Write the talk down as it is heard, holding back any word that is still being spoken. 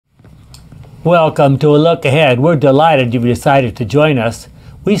Welcome to A Look Ahead. We're delighted you've decided to join us.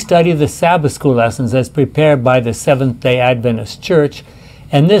 We study the Sabbath school lessons as prepared by the Seventh-day Adventist Church,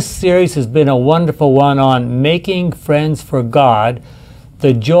 and this series has been a wonderful one on making friends for God,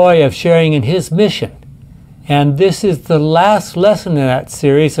 the joy of sharing in His mission. And this is the last lesson in that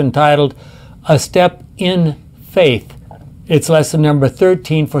series entitled A Step in Faith. It's lesson number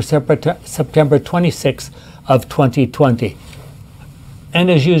 13 for September 26th of 2020. And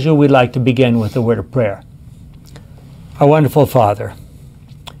as usual, we'd like to begin with a word of prayer. Our wonderful Father,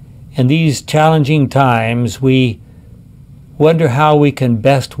 in these challenging times, we wonder how we can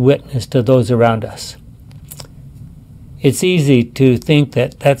best witness to those around us. It's easy to think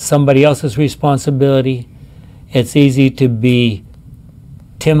that that's somebody else's responsibility. It's easy to be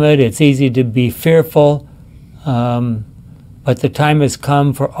timid. It's easy to be fearful. But the time has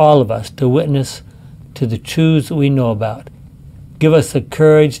come for all of us to witness to the truths that we know about. Give us the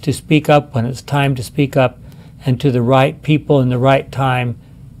courage to speak up when it's time to speak up, and to the right people in the right time.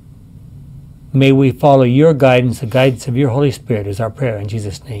 May we follow your guidance, the guidance of your Holy Spirit is our prayer in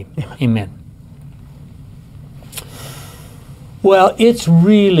Jesus' name. Amen. Well, it's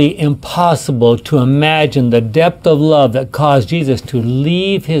really impossible to imagine the depth of love that caused Jesus to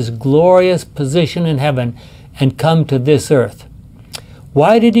leave His glorious position in heaven and come to this earth.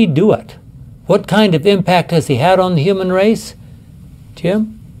 Why did He do it? What kind of impact has He had on the human race?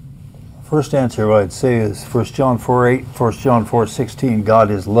 Jim? First answer I'd say is 1 John 4:8, 1 John 4:16, God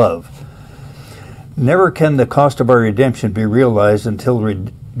is love. Never can the cost of our redemption be realized until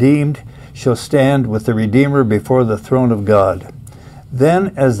redeemed shall stand with the Redeemer before the throne of God.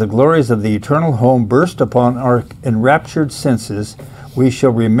 Then, as the glories of the eternal home burst upon our enraptured senses, we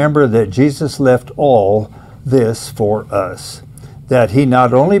shall remember that Jesus left all this for us, that He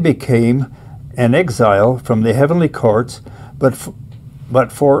not only became an exile from the heavenly courts, but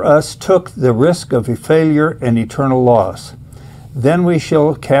for us took the risk of a failure and eternal loss. Then we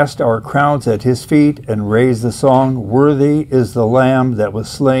shall cast our crowns at His feet and raise the song, Worthy is the Lamb that was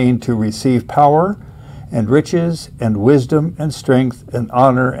slain to receive power and riches and wisdom and strength and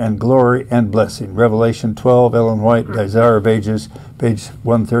honor and glory and blessing. Revelation 12, Ellen White, Desire of Ages, page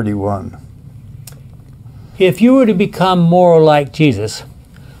 131. If you were to become more like Jesus,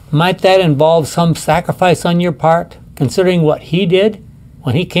 might that involve some sacrifice on your part, considering what He did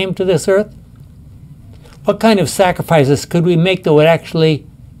when He came to this earth? What kind of sacrifices could we make that would actually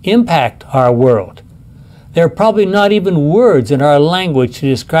impact our world? There are probably not even words in our language to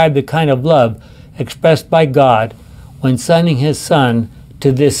describe the kind of love expressed by God when sending His Son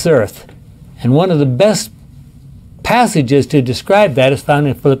to this earth. And one of the best passages to describe that is found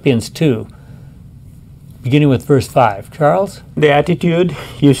in Philippians 2, beginning with verse 5. Charles? The attitude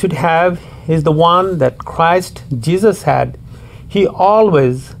you should have is the one that Christ Jesus had. He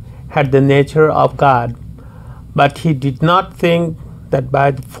always had the nature of God, but He did not think that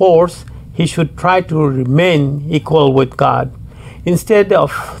by force He should try to remain equal with God. Instead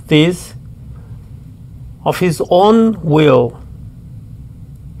of this, of His own will,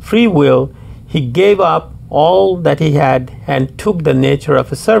 free will, He gave up all that He had and took the nature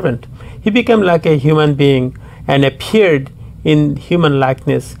of a servant. He became like a human being and appeared in human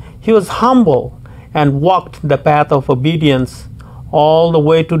likeness. He was humble and walked the path of obedience all the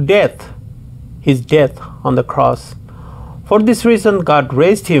way to death, His death on the cross. For this reason, God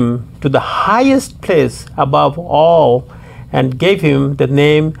raised Him to the highest place above all and gave Him the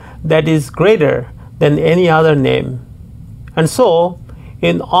name that is greater than any other name. And so,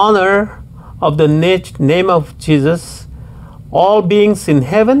 in honor of the name of Jesus, all beings in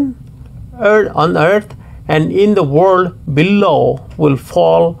heaven, on earth, and in the world below will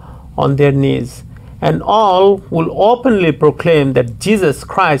fall on their knees, and all will openly proclaim that Jesus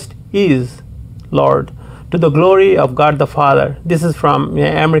Christ is Lord, to the glory of God the Father. This is from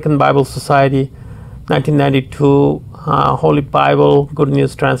American Bible Society, 1992, Holy Bible, Good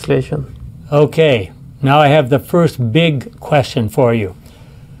News Translation. Okay, now I have the first big question for you.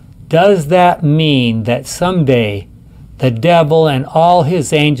 Does that mean that someday the devil and all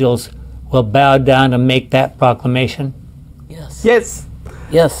his angels will bow down and make that proclamation? Yes. Yes.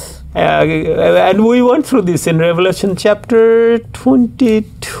 Yes. And we went through this in Revelation chapter 22.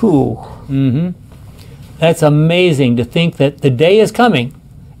 Mm-hmm. That's amazing to think that the day is coming.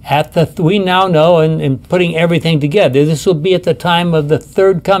 We now know, in putting everything together, this will be at the time of the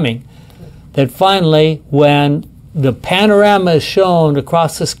third coming, that finally, when the panorama is shown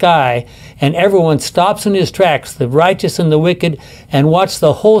across the sky and everyone stops in his tracks, the righteous and the wicked, and watch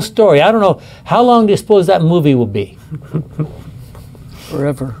the whole story. I don't know, how long do you suppose that movie will be?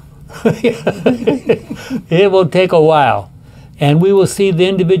 Forever. It will take a while. and we will see the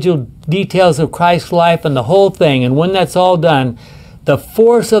individual details of Christ's life and the whole thing. And when that's all done, the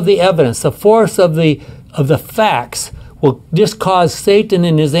force of the evidence, the force of the facts will just cause Satan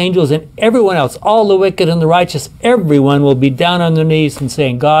and his angels and everyone else, all the wicked and the righteous, everyone will be down on their knees and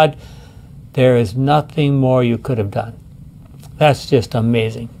saying, God, there is nothing more you could have done. That's just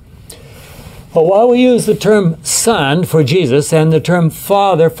amazing. But while we use the term Son for Jesus and the term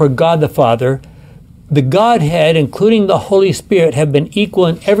Father for God the Father, the Godhead, including the Holy Spirit, have been equal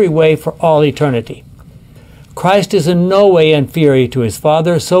in every way for all eternity. Christ is in no way inferior to his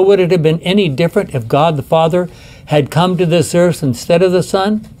Father, so would it have been any different if God the Father had come to this earth instead of the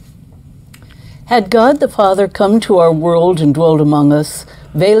Son? Had God the Father come to our world and dwelt among us,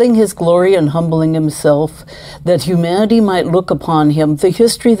 veiling his glory and humbling himself, that humanity might look upon him, the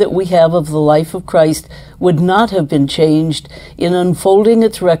history that we have of the life of Christ would not have been changed in unfolding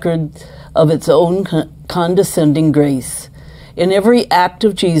its record of its own condescending grace. In every act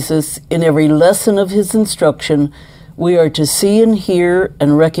of Jesus, in every lesson of his instruction, we are to see and hear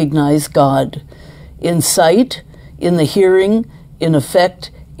and recognize God. In sight, in the hearing, in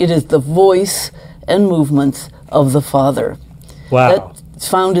effect, it is the voice and movements of the Father. Wow. That's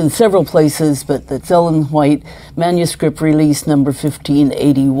found in several places, but that's Ellen White, manuscript release number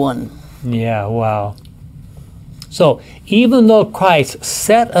 1581. Yeah, wow. So, even though Christ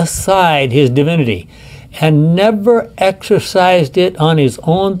set aside his divinity and never exercised it on his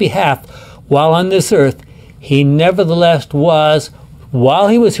own behalf while on this earth, he nevertheless was, while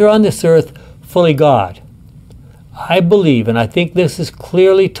he was here on this earth, fully God. I believe, and I think this is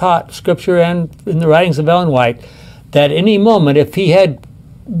clearly taught, Scripture and in the writings of Ellen White, that any moment, if he had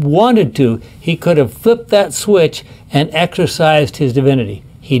wanted to, he could have flipped that switch and exercised his divinity.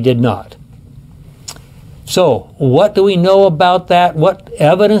 He did not. So, what do we know about that? What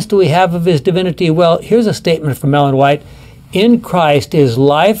evidence do we have of his divinity? Well, here's a statement from Ellen White. In Christ is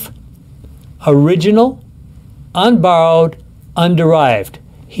life, original, unborrowed, underived.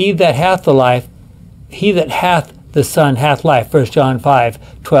 He that hath the life, he that hath the Son hath life. 1 John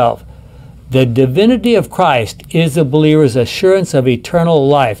 5:12. The divinity of Christ is the believer's assurance of eternal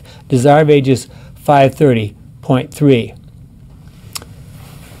life. Desire of Ages 530.3.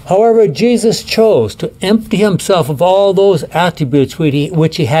 However, Jesus chose to empty himself of all those attributes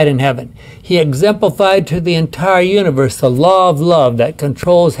which he had in heaven. He exemplified to the entire universe the law of love that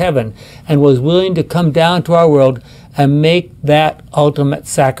controls heaven and was willing to come down to our world and make that ultimate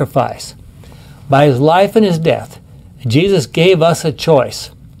sacrifice. By his life and his death, Jesus gave us a choice.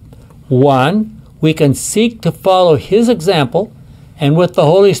 One, we can seek to follow his example and with the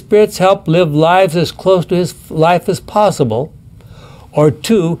Holy Spirit's help live lives as close to his life as possible. Or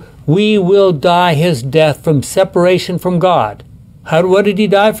two, we will die his death from separation from God. What did he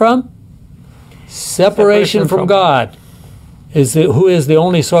die from? Separation from God, who is the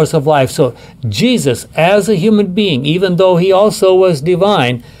only source of life. So Jesus, as a human being, even though he also was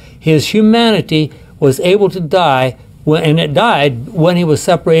divine, his humanity was able to die, and it died when he was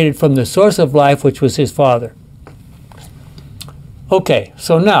separated from the source of life, which was his Father. Okay,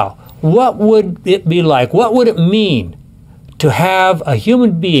 so now, what would it be like? What would it mean to have a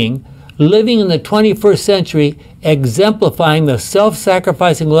human being living in the 21st century exemplifying the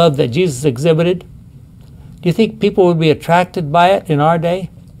self-sacrificing love that Jesus exhibited? Do you think people would be attracted by it in our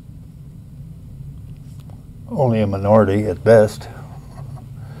day? Only a minority at best.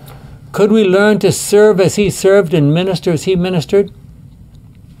 Could we learn to serve as he served and minister as he ministered?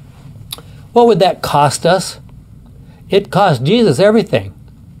 What would that cost us? It cost Jesus everything.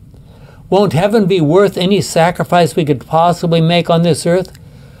 Won't heaven be worth any sacrifice we could possibly make on this earth?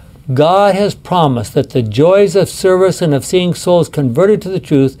 God has promised that the joys of service and of seeing souls converted to the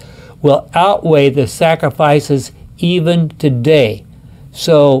truth will outweigh the sacrifices even today.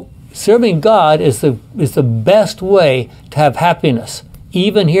 So serving God is the best way to have happiness,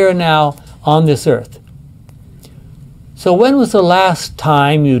 even here and now on this earth. So when was the last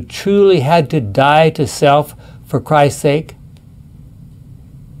time you truly had to die to self for Christ's sake?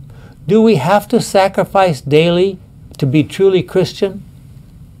 Do we have to sacrifice daily to be truly Christian?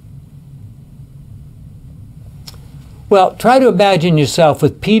 Well, try to imagine yourself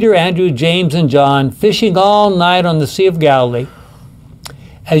with Peter, Andrew, James, and John fishing all night on the Sea of Galilee.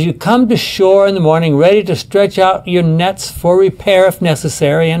 As you come to shore in the morning, ready to stretch out your nets for repair if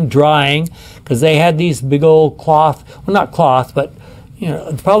necessary and drying, because they had these big old cloth, well, not cloth, but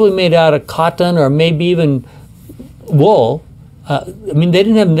probably made out of cotton or maybe even wool. There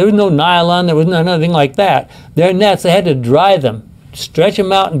was no nylon, there was nothing like that. Their nets, they had to dry them, stretch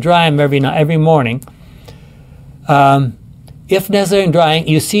them out and dry them every morning. If necessary in drying,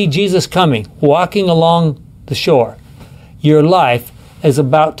 you see Jesus coming, walking along the shore. your life is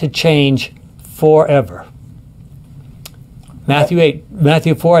about to change forever.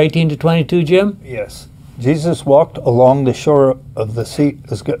 Matthew 4:18 to 22, Jim? Yes. Jesus walked along the shore of the sea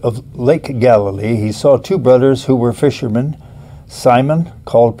of Lake Galilee. He saw two brothers who were fishermen, Simon,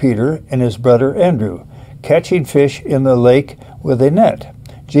 called Peter, and his brother Andrew, catching fish in the lake with a net.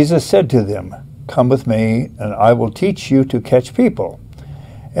 Jesus said to them, "Come with me, and I will teach you to catch people."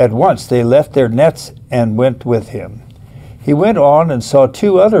 At once they left their nets and went with him. He went on and saw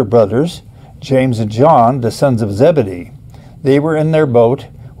two other brothers, James and John, the sons of Zebedee. They were in their boat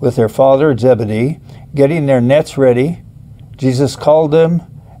with their father Zebedee, getting their nets ready. Jesus called them,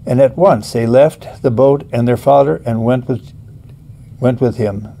 and at once they left the boat and their father and went with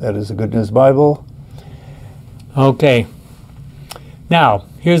him. That is the Good News Bible. Okay. Now,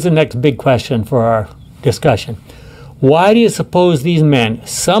 here's the next big question for our discussion. Why do you suppose these men,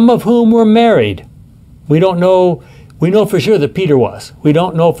 some of whom were married, we know for sure that Peter was, we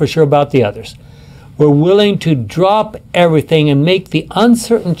don't know for sure about the others, were willing to drop everything and make the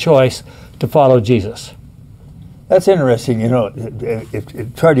uncertain choice to follow Jesus? That's interesting. You know,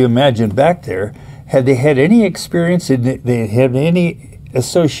 try to imagine back there, had they had any experience, did they have any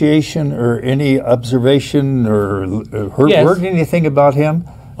association or any observation or heard anything about him?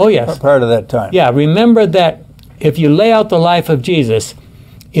 Oh, yes. Prior to that time. Yeah, remember that if you lay out the life of Jesus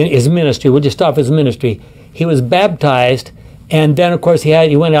in his ministry, we'll just stop his ministry, he was baptized, and then, of course,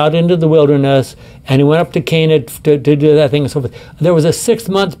 he went out into the wilderness, and he went up to Canaan to do that thing and so forth. There was a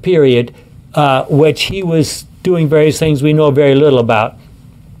 6-month period which he was doing various things we know very little about.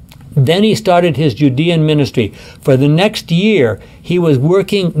 Then he started his Judean ministry. For the next year, he was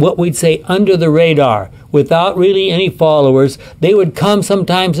working what we'd say under the radar, without really any followers. They would come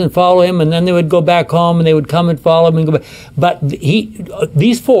sometimes and follow him, and then they would go back home, and they would come and follow him and go back. But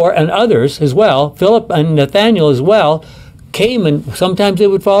these four and others as well, Philip and Nathaniel as well, came, and sometimes they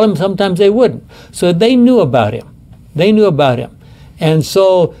would follow him, sometimes they wouldn't. So they knew about him. They knew about him. And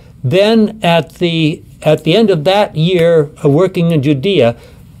so then at the end of that year of working in Judea,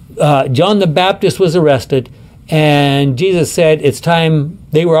 John the Baptist was arrested, and Jesus said, it's time.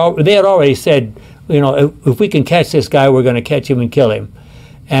 They had already said, you know, if we can catch this guy, we're going to catch him and kill him.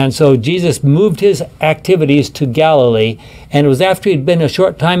 And so Jesus moved his activities to Galilee, and it was after he'd been a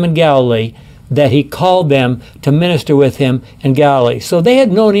short time in Galilee that he called them to minister with him in Galilee. So they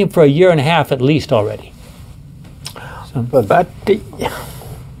had known him for a year and a half at least already. So. But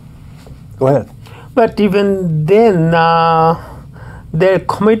Go ahead. But even then, their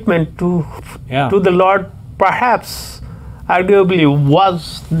commitment to the Lord perhaps arguably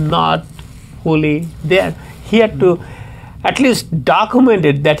was not fully there. He had to at least document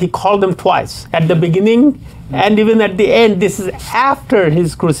it, that he called them twice, at the beginning and even at the end. This is after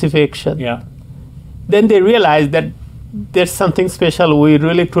his crucifixion. Yeah. Then they realized that there's something special we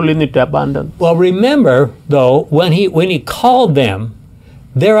really truly need to abandon. Well, remember though, when he called them,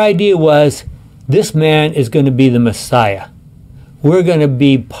 their idea was, this man is going to be the Messiah. We're going to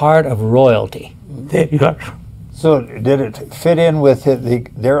be part of royalty. There you are. So did it fit in with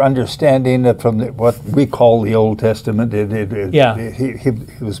their understanding of what we call the Old Testament? Their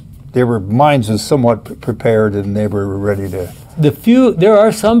minds was somewhat prepared, and they were ready to. There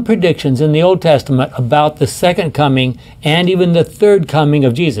are some predictions in the Old Testament about the second coming and even the third coming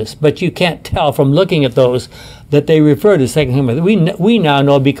of Jesus, but you can't tell from looking at those that they refer to the second coming. We now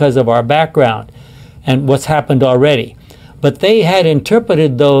know because of our background and what's happened already. But they had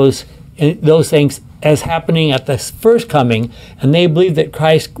interpreted those things as happening at the first coming, and they believed that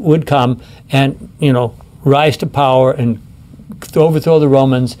Christ would come and, you know, rise to power and overthrow the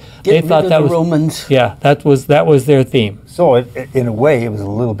Romans. They thought that was the Romans. Yeah, that was their theme. So in a way, it was a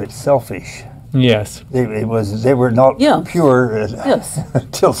little bit selfish. Yes, They were not pure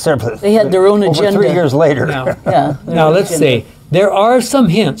until several. They had their own agenda. Over 3 years later. Now let's see. There are some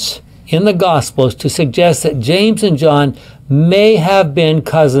hints in the Gospels to suggest that James and John may have been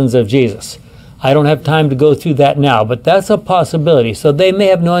cousins of Jesus. I don't have time to go through that now, but that's a possibility. So they may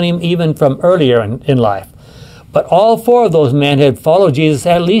have known him even from earlier in life. But all four of those men had followed Jesus,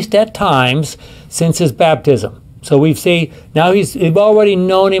 at least at times, since his baptism. So we see now they've already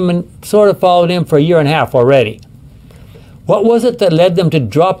known him and sort of followed him for a year and a half already. What was it that led them to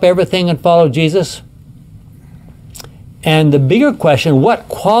drop everything and follow Jesus? And the bigger question, what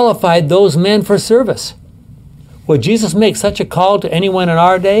qualified those men for service? Would Jesus make such a call to anyone in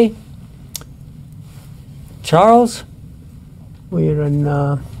our day? Charles? We're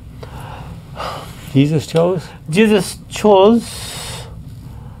in... Jesus chose? Jesus chose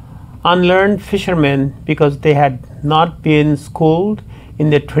unlearned fishermen because they had not been schooled in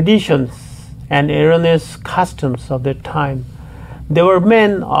the traditions and erroneous customs of their time. They were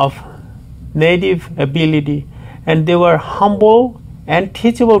men of native ability, and they were humble and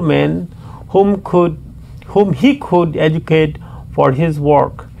teachable men whom he could educate for his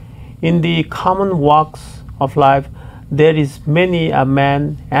work. In the common walks of life, there is many a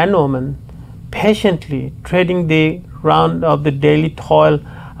man and woman patiently treading the round of the daily toil,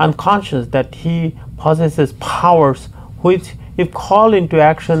 unconscious that he possesses powers which, if called into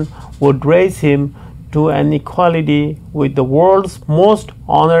action, would raise him to an equality with the world's most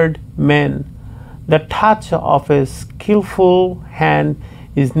honored men. The touch of a skillful hand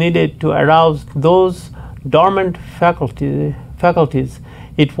is needed to arouse those dormant faculties.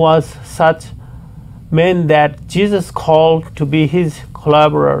 It was such men that Jesus called to be his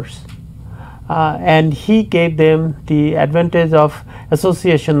collaborators, and he gave them the advantage of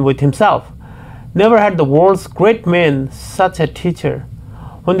association with himself. Never had the world's great men such a teacher.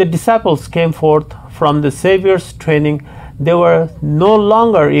 When the disciples came forth from the Savior's training, they were no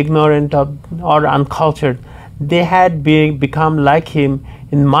longer ignorant or uncultured. They had become like him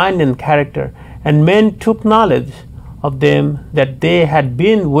in mind and character, and men took knowledge of them that they had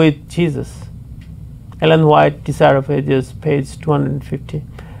been with Jesus. Ellen White, Desire of Ages, page 250.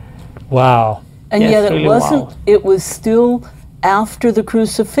 Wow. And Yes, yet it really wasn't, wow. it was still after the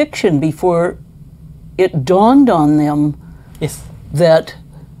crucifixion before it dawned on them Yes. that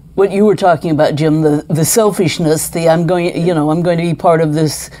what you were talking about, Jim, the selfishness, I'm going to be part of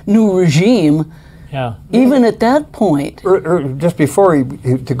this new regime. Yeah. Even at that point, Or just before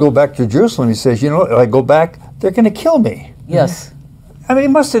to go back to Jerusalem, he says, if I go back, they're going to kill me. yes, I mean, he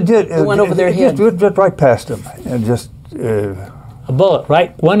must have did. It went over their head. Just went right past him and just. A bullet,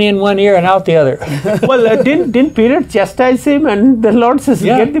 right? One in one ear and out the other. Well, didn't Peter chastise him, and the Lord says,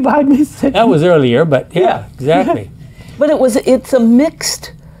 Yeah. "Get thee behind me." That was earlier, but yeah, Yeah. exactly. but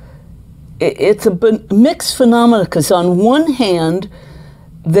it's a mixed phenomenon, because on one hand,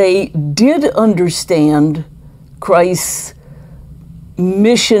 they did understand Christ's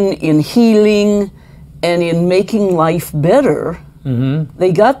mission in healing and in making life better. Mm-hmm.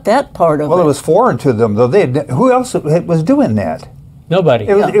 They got that part of Well, it. it was foreign to them, though. Who else was doing that? Nobody.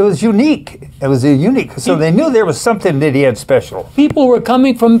 It was unique. It was unique. So they knew there was something that he had special. People were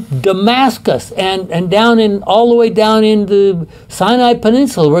coming from Damascus and down in all the way down in the Sinai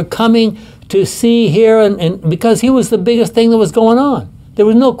Peninsula were coming to see, hear, and because he was the biggest thing that was going on. There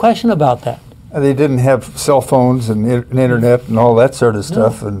was no question about that. They didn't have cell phones and internet and all that sort of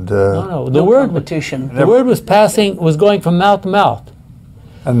stuff. And No. The No word competition. The word was going from mouth to mouth.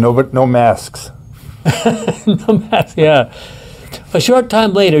 and no masks. No math, yeah. A short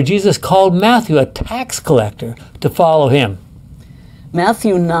time later, Jesus called Matthew, a tax collector, to follow him.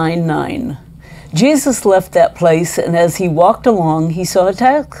 Matthew 9:9. Jesus left that place, and as he walked along, he saw a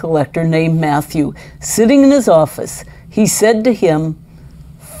tax collector named Matthew sitting in his office. He said to him,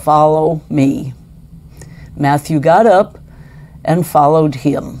 "Follow me." Matthew got up and followed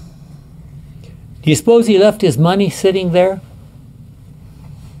him. Do you suppose he left his money sitting there?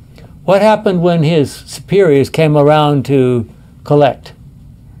 What happened when his superiors came around to collect?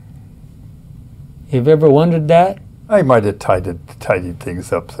 You've ever wondered that? I might have tidied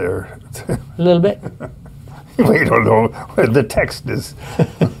things up there. A little bit? We don't know what the text is.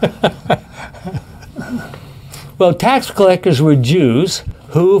 Well, tax collectors were Jews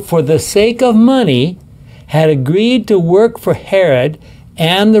who, for the sake of money, had agreed to work for Herod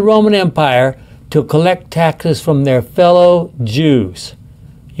and the Roman Empire to collect taxes from their fellow Jews.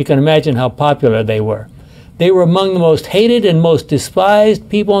 You can imagine how popular they were. They were among the most hated and most despised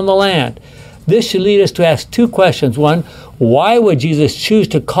people in the land. This should lead us to ask two questions. One, why would Jesus choose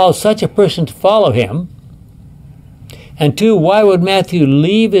to call such a person to follow him? And two, why would Matthew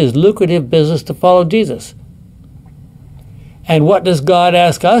leave his lucrative business to follow Jesus? And what does God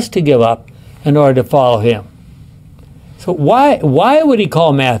ask us to give up in order to follow him? So why would he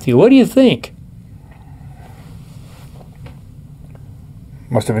call Matthew? What do you think?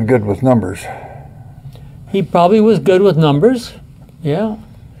 Must have been good with numbers. He probably was good with numbers. Yeah.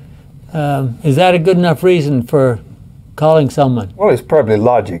 Is that a good enough reason for calling someone? Well, he's probably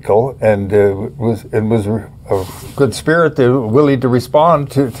logical and was a good spirit, willing to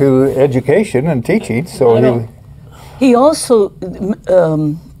respond to education and teaching. So He also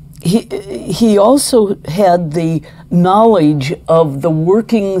he also had the knowledge of the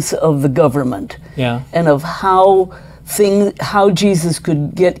workings of the government, Yeah. and of how Jesus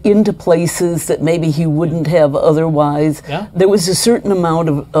could get into places that maybe he wouldn't have otherwise. Yeah. There was a certain amount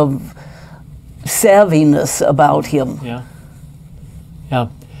of savviness about him. Yeah. Yeah.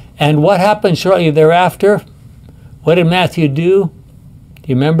 And what happened shortly thereafter? What did Matthew do? Do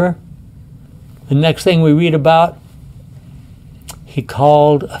you remember? The next thing we read about, he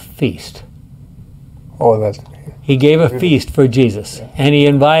called a feast. Oh, that's... He gave a feast for Jesus, and he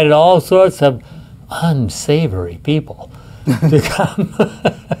invited all sorts of unsavory people to come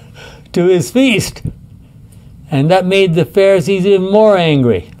to his feast. And that made the Pharisees even more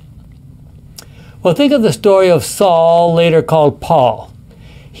angry. Well, think of the story of Saul, later called Paul.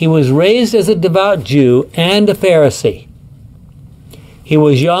 He was raised as a devout Jew and a Pharisee. He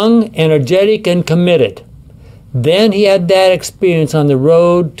was young, energetic, and committed. Then he had that experience on the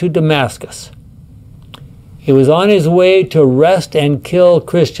road to Damascus. He was on his way to arrest and kill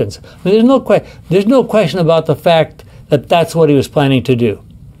Christians. I mean, there's no question about the fact that that's what he was planning to do.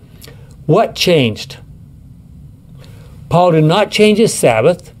 What changed? Paul did not change his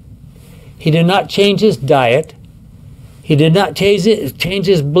Sabbath. He did not change his diet. He did not change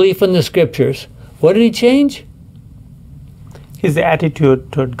his belief in the Scriptures. What did he change? His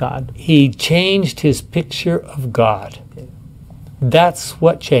attitude toward God. He changed his picture of God. That's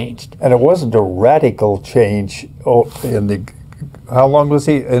what changed. And it wasn't a radical change. How long was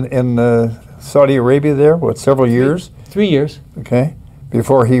he in Saudi Arabia there? What, several years? 3 years. Okay.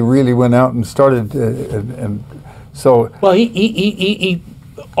 Before he really went out and started, so... Well, he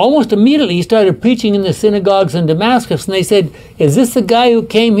almost immediately he started preaching in the synagogues in Damascus, and they said, "Is this the guy who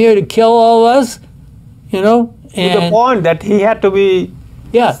came here to kill all of us?" You know? To the point that he had to be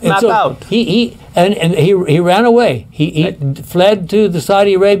snapped out. He ran away. He fled to the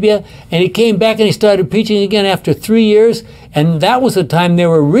Saudi Arabia, and he came back and he started preaching again after 3 years. And that was the time they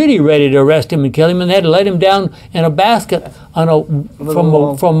were really ready to arrest him and kill him, and they had to let him down in a basket from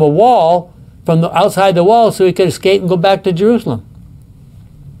the outside the wall, so he could escape and go back to Jerusalem.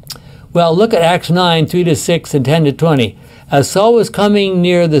 Well, look at Acts 9, 3-6 and 10-20. As Saul was coming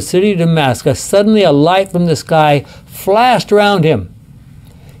near the city of Damascus, suddenly a light from the sky flashed around him.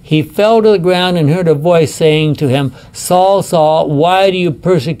 He fell to the ground and heard a voice saying to him, "Saul, Saul, why do you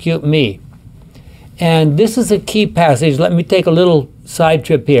persecute me?" And this is a key passage. Let me take a little side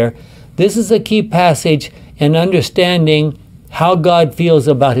trip here. This is a key passage in understanding how God feels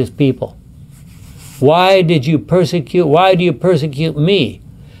about his people. Why do you persecute me?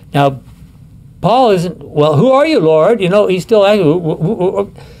 Now, Paul isn't, "Well, who are you, Lord?" You know, he's still angry.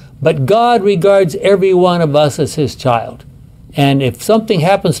 But God regards every one of us as his child. And if something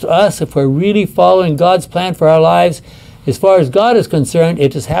happens to us, if we're really following God's plan for our lives, as far as God is concerned,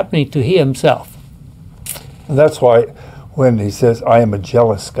 it is happening to he himself. And that's why when he says, "I am a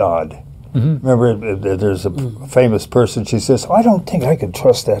jealous God," remember there's a famous person, she says, "I don't think I can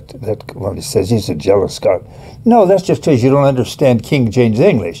trust that when he says he's a jealous God." No, that's just because you don't understand King James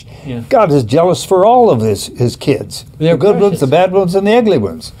English. Yeah. God is jealous for all of his kids. They're the good precious. ones, the bad ones, and the ugly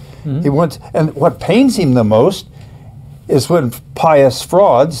ones. He wants, and what pains him the most is when pious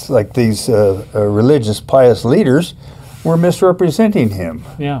frauds, like these religious pious leaders, were misrepresenting him.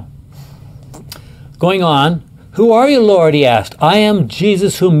 Yeah. Going on, "Who are you, Lord?" he asked. "I am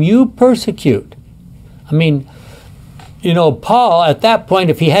Jesus whom you persecute." I mean, you know, Paul, at that point,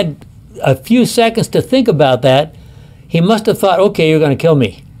 if he had a few seconds to think about that, he must have thought, "Okay, you're going to kill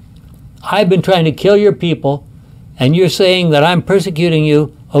me. I've been trying to kill your people, and you're saying that I'm persecuting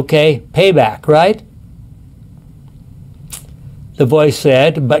you. Okay, payback, right?" The voice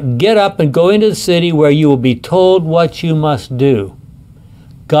said, "But get up and go into the city where you will be told what you must do."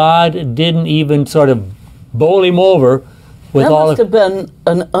 God didn't even sort of bowl him over with that all must have been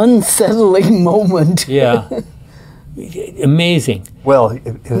an unsettling moment. Yeah. Amazing. Well,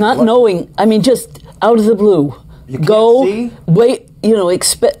 Not knowing, I mean, just out of the blue. You can't Go, see? wait,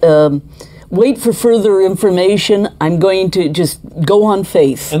 wait for further information. I'm going to just go on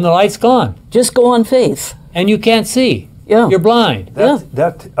faith. And the light's gone. Just go on faith. And you can't see. Yeah. You're blind.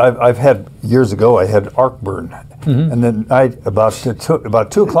 I've had years ago. I had heartburn, and then about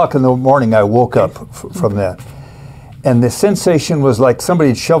 2:00 in the morning, I woke up from that, and the sensation was like somebody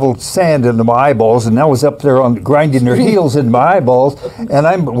had shoveled sand into my eyeballs, and I was up there grinding their heels into my eyeballs, and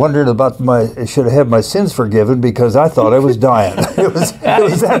I'm wondering about I should have had my sins forgiven because I thought I was dying. It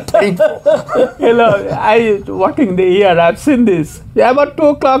was that painful. You know, I working the year, I've seen this. Yeah, about 2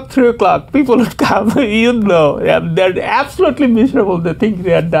 o'clock, 3 o'clock, people would come. You know, they're absolutely miserable. They think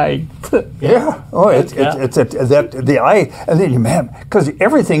they are dying. Yeah. Oh, it's the eye, and then man, because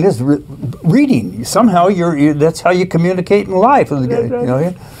everything is reading. Somehow that's how you communicate in life. You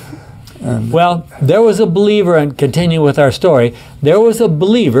know. Well, there was a believer, and continue with our story. There was a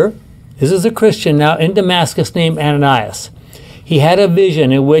believer, this is a Christian now, in Damascus named Ananias. He had a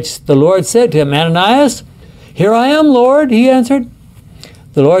vision in which the Lord said to him, "Ananias, here I am, Lord," he answered.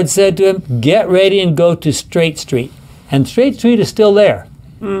 The Lord said to him, "Get ready and go to Straight Street." And Straight Street is still there.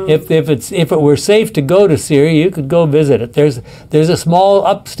 If it were safe to go to Syria, you could go visit it. There's a small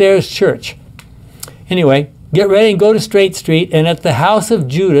upstairs church. Anyway, get ready and go to Straight Street, and at the house of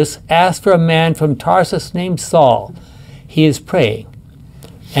Judas, ask for a man from Tarsus named Saul. He is praying.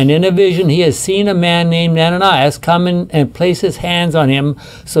 And in a vision he has seen a man named Ananias come in and place his hands on him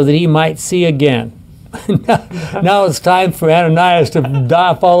so that he might see again. Now it's time for Ananias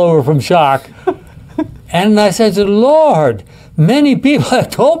to fall over from shock. Ananias said, Lord, many people have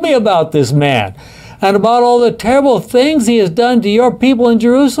told me about this man and about all the terrible things he has done to your people in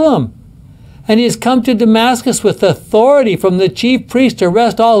Jerusalem. And he has come to Damascus with authority from the chief priest to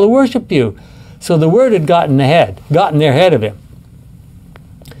arrest all who worship you. So the word had gotten there ahead of him.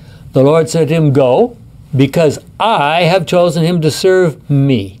 The Lord said to him, Go, because I have chosen him to serve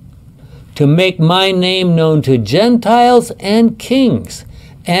me, to make my name known to Gentiles and kings,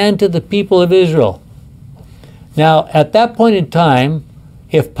 and to the people of Israel. Now, at that point in time,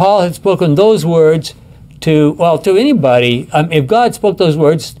 if Paul had spoken those words to anybody, if God spoke those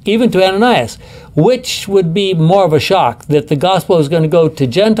words, even to Ananias, which would be more of a shock, that the gospel was going to go to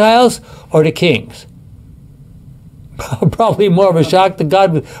Gentiles or to kings? Probably more of a shock that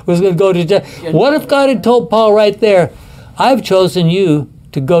God was going to go to Gentiles. What if God had told Paul right there, I've chosen you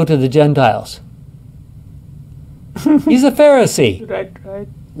to go to the Gentiles? He's a Pharisee. Right.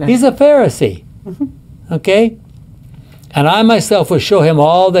 He's a Pharisee. Okay? And I myself will show him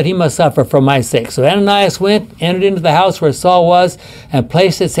all that he must suffer for my sake. So Ananias went, entered into the house where Saul was, and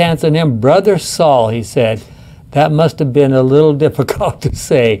placed his hands on him. Brother Saul, he said. That must have been a little difficult to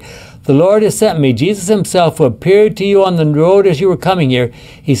say. The Lord has sent me. Jesus himself, who appeared to you on the road as you were coming here,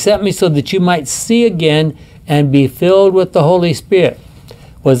 he sent me so that you might see again and be filled with the Holy Spirit.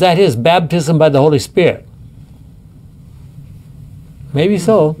 Was that his baptism by the Holy Spirit? Maybe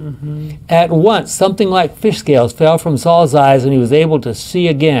so. At once, something like fish scales fell from Saul's eyes, and he was able to see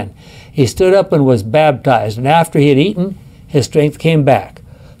again. He stood up and was baptized, and after he had eaten, his strength came back.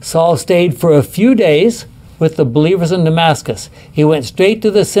 Saul stayed for a few days with the believers in Damascus. He went straight to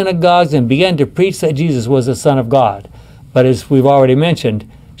the synagogues and began to preach that Jesus was the Son of God. But as we've already mentioned,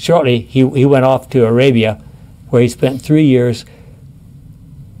 shortly he went off to Arabia, where he spent 3 years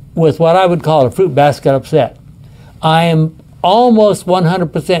with what I would call a fruit basket upset. I am almost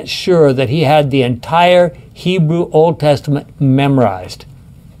 100% sure that he had the entire Hebrew Old Testament memorized.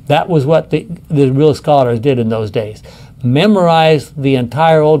 That was what the real scholars did in those days. Memorize the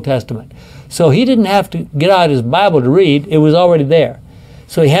entire Old Testament. So he didn't have to get out his Bible to read. It was already there.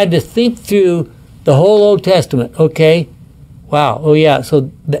 So he had to think through the whole Old Testament. Okay, wow, oh yeah,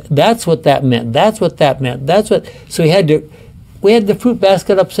 so that's what that meant. That's what that meant. So we had the fruit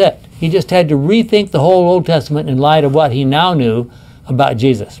basket upset. He just had to rethink the whole Old Testament in light of what he now knew about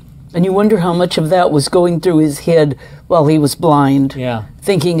Jesus. And you wonder how much of that was going through his head while he was blind. Yeah.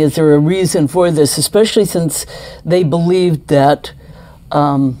 Thinking, is there a reason for this? Especially since they believed that,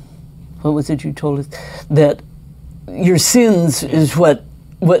 what was it you told us? That your sins is what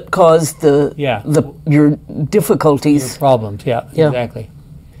caused your difficulties. Your problems, yeah, exactly.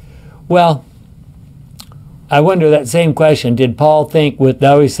 Well, I wonder that same question. Did Paul think,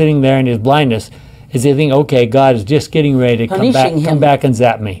 now he's sitting there in his blindness, is he thinking, okay, God is just getting ready to come back and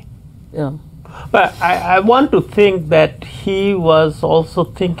zap me? Yeah. But I want to think that he was also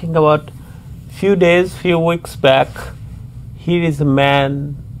thinking about few weeks back, here is a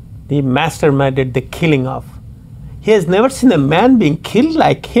man he masterminded the killing of. He has never seen a man being killed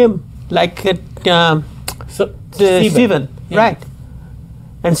like him, like Stephen, yeah. Right?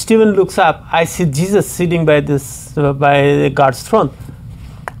 And Stephen looks up. I see Jesus sitting by God's throne.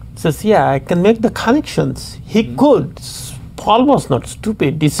 Says, yeah, I can make the connections. He could. Paul was not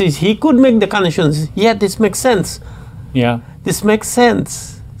stupid. He could make the connections. Yeah, this makes sense. Yeah. This makes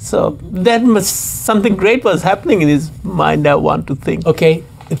sense. So something great was happening in his mind, I want to think. Okay,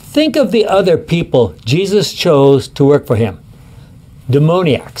 think of the other people Jesus chose to work for him.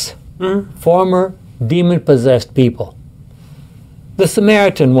 Demoniacs, former demon-possessed people. The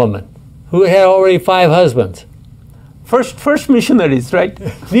Samaritan woman, who had already 5 husbands. First missionaries, right?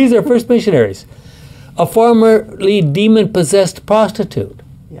 These are first missionaries. A formerly demon-possessed prostitute,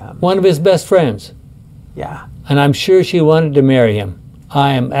 one of his best friends. Yeah. And I'm sure she wanted to marry him.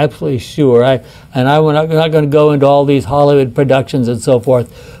 I am absolutely sure. I'm not going to go into all these Hollywood productions and so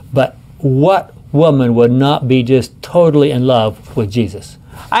forth, but what woman would not be just totally in love with Jesus?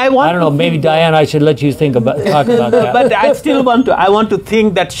 I don't know. Maybe Diane, I should let you talk about that. But I still want to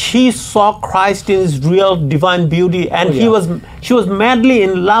think that she saw Christ in his real divine beauty, and she was madly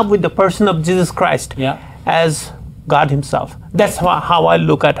in love with the person of Jesus Christ as God Himself. That's how I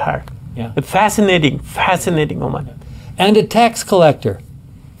look at her. Yeah. A fascinating woman. And a tax collector.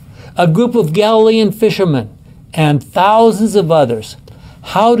 a group of Galilean fishermen, and thousands of others.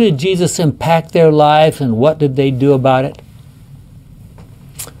 How did Jesus impact their lives, and what did they do about it?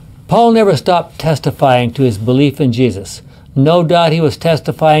 Paul never stopped testifying to his belief in Jesus. No doubt he was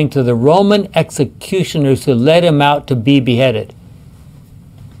testifying to the Roman executioners who led him out to be beheaded.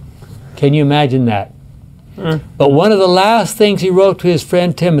 Can you imagine that? But one of the last things he wrote to his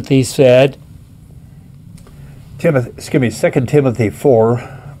friend Timothy said, 2 Timothy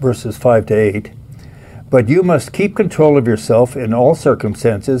 4, verses 5 to 8. But you must keep control of yourself in all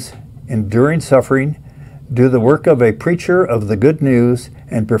circumstances, enduring suffering, do the work of a preacher of the good news,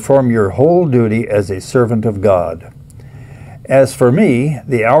 and perform your whole duty as a servant of God. As for me,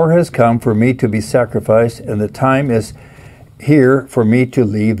 the hour has come for me to be sacrificed, and the time is here for me to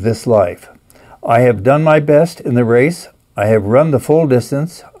leave this life. I have done my best in the race. I have run the full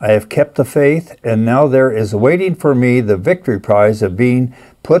distance. I have kept the faith, and now there is waiting for me the victory prize of being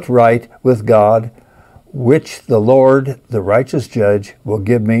put right with God, which the Lord, the righteous judge, will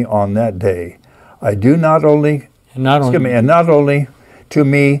give me on that day. I do not only to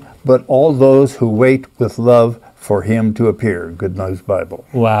me, but all those who wait with love for him to appear. Good News Bible.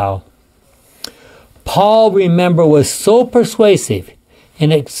 Wow. Paul, remember, was so persuasive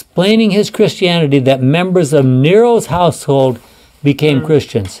in explaining his Christianity that members of Nero's household became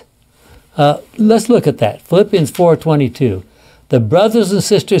Christians. Let's look at that. Philippians 4:22. The brothers and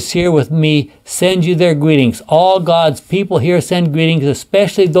sisters here with me send you their greetings. All God's people here send greetings,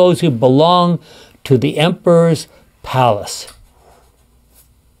 especially those who belong to the emperor's palace.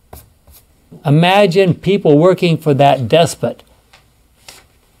 Imagine people working for that despot.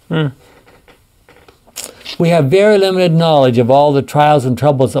 We have very limited knowledge of all the trials and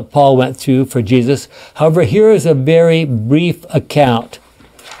troubles that Paul went through for Jesus. However, here is a very brief account.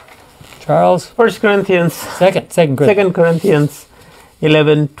 Charles? 1 Corinthians. Second 2 Corinthians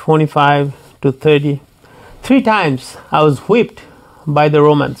 11:25 to 30. 3 times I was whipped by the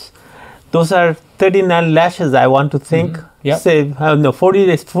Romans. Those are 39 lashes, I want to think. Yep. Save,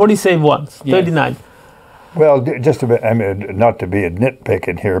 40 save once. Yes. 39. Well, just a bit, I mean, not to be a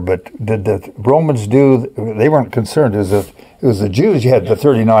nitpicking here, but did the Romans do, they weren't concerned, it was the Jews, you had the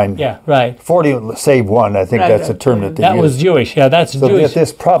 39. Yeah, right. 40 save one, I think that's the term that they That used. was Jewish. Yeah, that's So Jewish.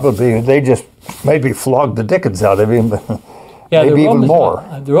 this probably, they just maybe flogged the dickens out of him, Yeah, maybe even more.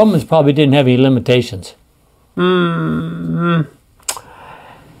 The Romans probably didn't have any limitations. And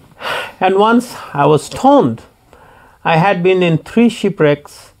once I was stoned. I had been in 3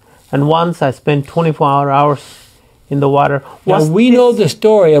 shipwrecks, and once I spent 24 hours in the water. Now, we know the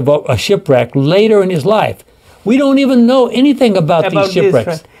story about a shipwreck later in his life. We don't even know anything about these shipwrecks.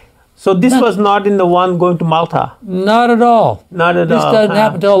 Right. So this was not in the one going to Malta? Not at all. Not at This all. doesn't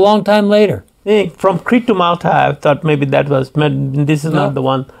happen until a long time later. From Crete to Malta, I thought maybe that was, this is not the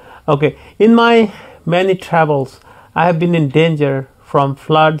one. Okay. In my many travels, I have been in danger from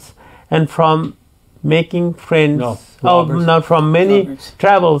floods and from making friends. No, from many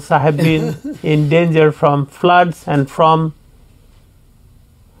travels, I have been in danger from floods and from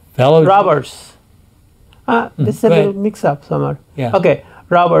robbers. This is a little mix-up somewhere. Yeah. Okay,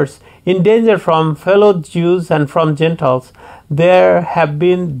 robbers. In danger from fellow Jews and from Gentiles. There have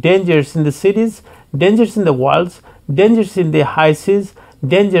been dangers in the cities, dangers in the wilds, dangers in the high seas,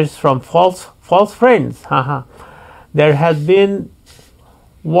 dangers from false friends. There has been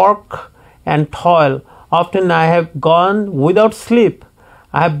work and toil. Often I have gone without sleep.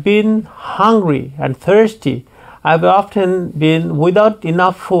 I have been hungry and thirsty. I have often been without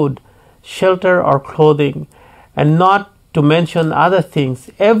enough food, shelter, or clothing, and not to mention other things.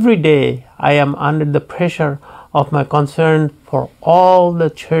 Every day I am under the pressure of my concern for all the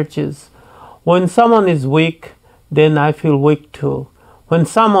churches. When someone is weak, then I feel weak too. When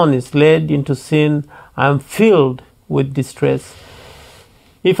someone is led into sin, I am filled with distress.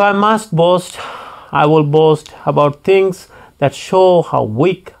 If I must boast, I will boast about things that show how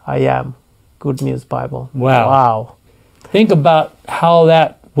weak I am. Good News Bible. Wow. Think about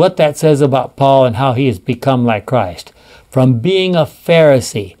what that says about Paul and how he has become like Christ. From being a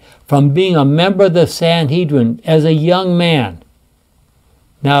Pharisee, from being a member of the Sanhedrin as a young man.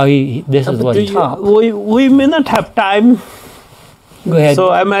 Now this is what he's we may not have time. Go ahead.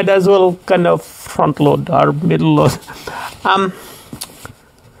 So I might as well kind of front load or middle load.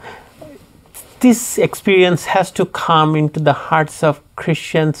 This experience has to come into the hearts of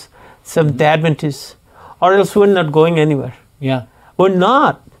Christians, Seventh-day Adventists, or else we're not going anywhere. Yeah. We're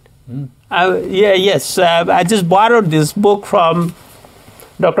not. I just borrowed this book from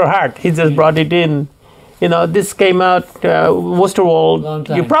Dr. Hart. He just brought it in. You know, this came out, Worcester World. Long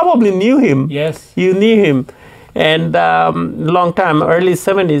time. You probably knew him. Yes. You knew him. and long time, early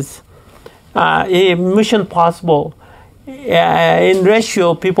 70s, a Mission Possible. In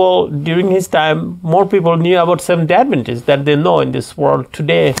ratio, people during his time, more people knew about Seventh-day Adventists than they know in this world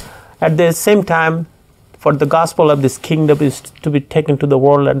today. At the same time, for the gospel of this kingdom is to be taken to the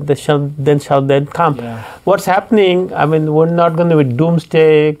world, and then shall come. Yeah. What's happening? I mean, we're not going to be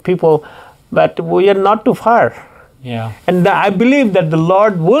doomsday people, but we are not too far. Yeah. And I believe that the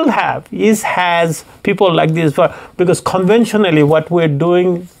Lord will has people like this, because conventionally what we're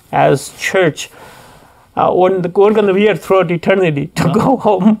doing as church, we're going to be here throughout eternity to go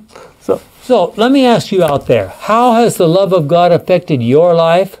home. So let me ask you out there, how has the love of God affected your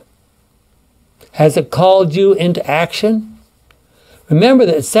life? Has it called you into action? Remember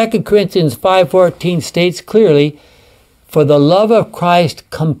that 2 Corinthians 5:14 states clearly, "For the love of Christ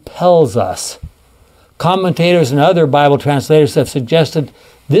compels us." Commentators and other Bible translators have suggested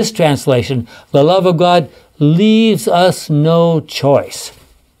this translation, "The love of God leaves us no choice."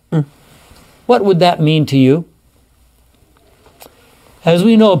 What would that mean to you? As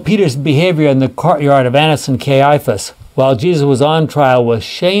we know, Peter's behavior in the courtyard of Annas and Caiaphas while Jesus was on trial was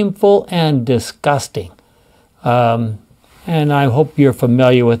shameful and disgusting. And I hope you're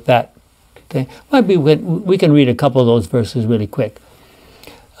familiar with that thing. Maybe we can read a couple of those verses really quick.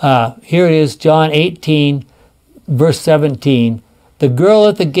 Here it is, John 18, verse 17. The girl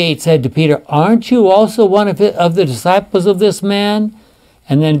at the gate said to Peter, "Aren't you also one of the disciples of this man?"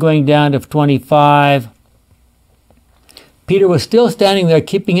 And then going down to 25, Peter was still standing there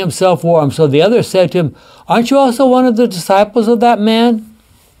keeping himself warm. So the others said to him, "Aren't you also one of the disciples of that man?"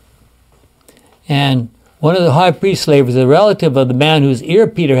 And one of the high priest slaves, a relative of the man whose ear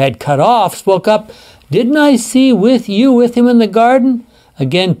Peter had cut off, spoke up, "Didn't I see with him in the garden?"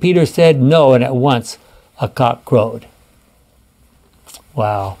 Again Peter said no, and at once a cock crowed.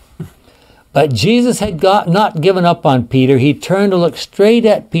 Wow. But Jesus had not given up on Peter. He turned to look straight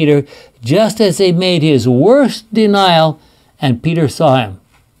at Peter just as he made his worst denial, and Peter saw him.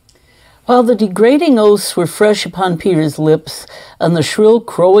 While the degrading oaths were fresh upon Peter's lips, and the shrill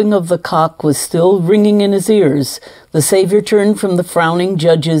crowing of the cock was still ringing in his ears, the Savior turned from the frowning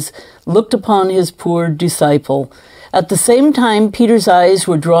judges, looked upon his poor disciple. At the same time, Peter's eyes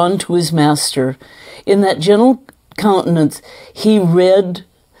were drawn to his master. In that gentle countenance, he read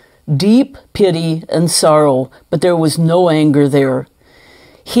deep pity and sorrow, but there was no anger there.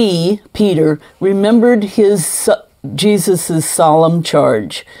 He, Peter, remembered Jesus' solemn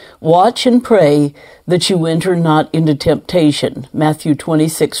charge, "Watch and pray that you enter not into temptation," Matthew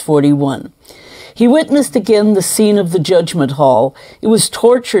 26:41. He witnessed again the scene of the judgment hall. It was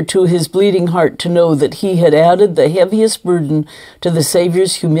torture to his bleeding heart to know that he had added the heaviest burden to the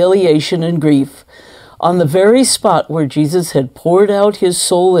Savior's humiliation and grief. On the very spot where Jesus had poured out his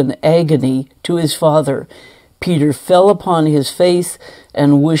soul in agony to his Father, Peter fell upon his face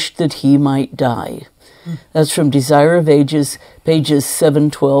and wished that he might die. That's from Desire of Ages, pages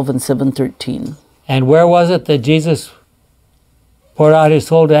 712 and 713. And where was it that Jesus poured out his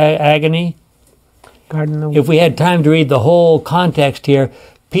soul to agony? Garden of... If we had time to read the whole context here,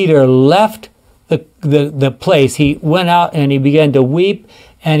 Peter left the place. He went out and he began to weep,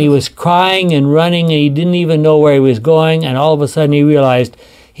 and he was crying and running, and he didn't even know where he was going, and all of a sudden he realized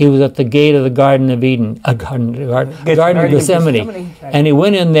he was at the gate of the Garden of Eden, Garden of Gethsemane. And he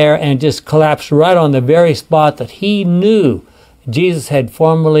went in there and just collapsed right on the very spot that he knew Jesus had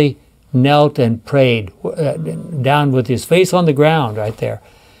formerly knelt and prayed, down with his face on the ground right there.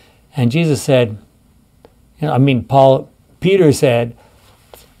 And Jesus said, Peter said,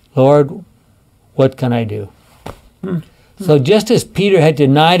 "Lord, what can I do?" So just as Peter had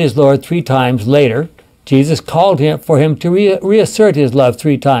denied his Lord 3 times later, Jesus called for him to reassert his love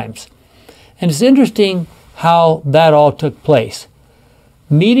 3 times. And it's interesting how that all took place.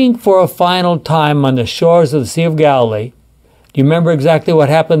 Meeting for a final time on the shores of the Sea of Galilee. Do you remember exactly what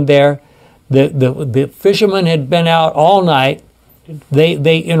happened there? The fishermen had been out all night.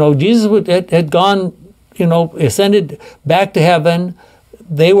 Jesus had gone, ascended back to heaven.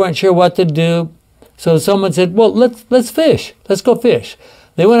 They weren't sure what to do. So someone said, "Well, let's fish. Let's go fish."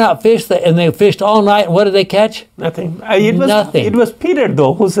 They went out fished, and they fished all night. And what did they catch? Nothing. Nothing. It was Peter,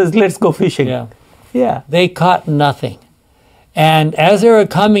 though, who says, "Let's go fishing." Yeah. They caught nothing. And as they were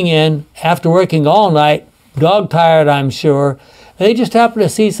coming in, after working all night, dog-tired, I'm sure, they just happened to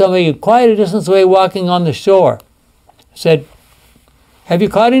see somebody quite a distance away walking on the shore. Said, "Have you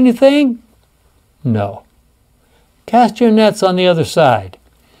caught anything?" "No." "Cast your nets on the other side."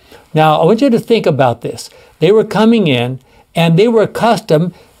 Now, I want you to think about this. They were coming in, and they were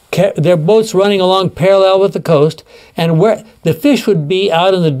accustomed their boats running along parallel with the coast, and where the fish would be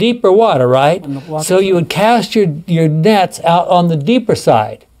out in the deeper water, right? So you would cast your nets out on the deeper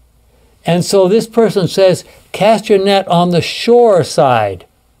side. And so this person says, cast your net on the shore side.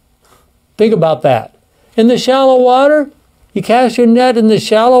 Think about that. In the shallow water, you cast your net in the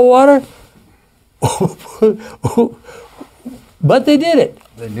shallow water. But they did it.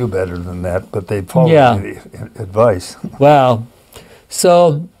 They knew better than that, but they followed the advice. Wow.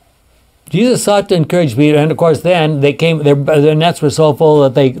 So Jesus sought to encourage Peter, and of course then they came. Their nets were so full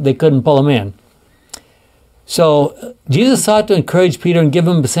that they couldn't pull them in. So Jesus sought to encourage Peter and give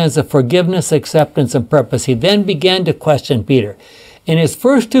him a sense of forgiveness, acceptance, and purpose. He then began to question Peter. In his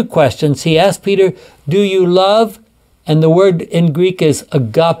first two questions, he asked Peter, "Do you love?" And the word in Greek is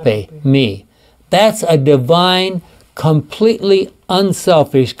agape, me. That's a divine, completely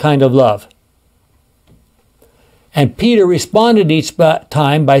unselfish kind of love. And Peter responded each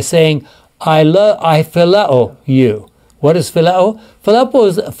time by saying, I phileo you. What is phileo?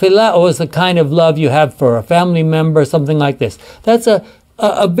 Phileo is the kind of love you have for a family member, something like this. That's a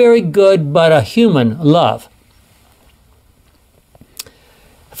very good but a human love.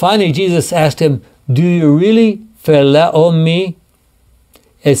 Finally, Jesus asked him, do you really phileo me?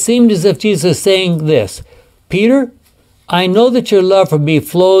 It seemed as if Jesus is saying this, Peter, I know that your love for me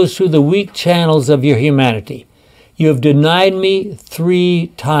flows through the weak channels of your humanity. You have denied me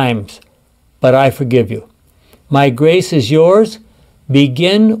 3 times, but I forgive you. My grace is yours.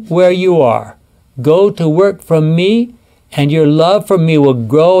 Begin where you are. Go to work from me, and your love for me will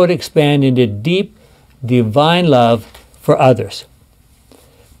grow and expand into deep, divine love for others.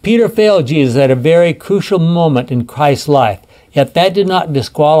 Peter failed Jesus at a very crucial moment in Christ's life, yet that did not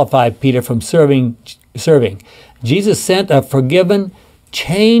disqualify Peter from serving. Jesus sent a forgiven,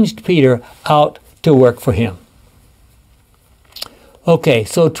 changed Peter out to work for him. Okay,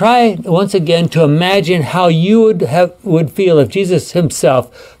 so try once again to imagine how you would feel if Jesus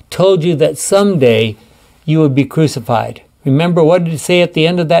himself told you that someday you would be crucified. Remember, what did he say at the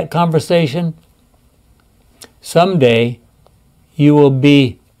end of that conversation? Someday you will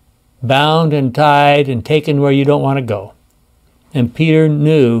be bound and tied and taken where you don't want to go. And Peter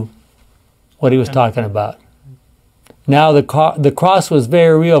knew what he was talking about. Now the cross was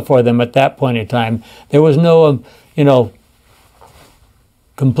very real for them at that point in time. There was no,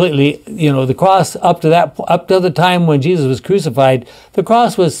 completely, the cross up to the time when Jesus was crucified, the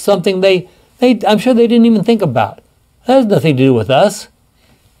cross was something I'm sure they didn't even think about. That has nothing to do with us.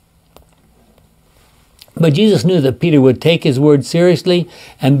 But Jesus knew that Peter would take his word seriously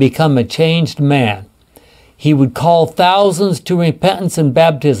and become a changed man. He would call thousands to repentance and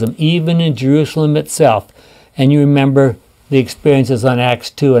baptism, even in Jerusalem itself. And you remember the experiences on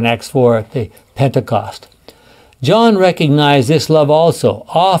Acts 2 and Acts 4 at the Pentecost. John recognized this love also.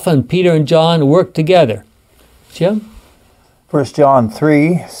 Often Peter and John worked together. Jim? 1 John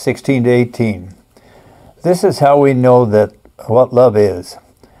 3, 16 to 18. This is how we know that what love is.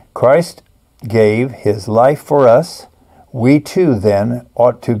 Christ gave his life for us. We too then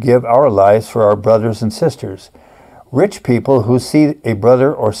ought to give our lives for our brothers and sisters. Rich people who see a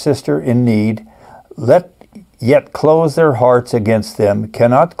brother or sister in need, yet close their hearts against them,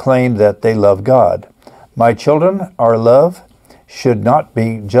 cannot claim that they love God. My children, our love should not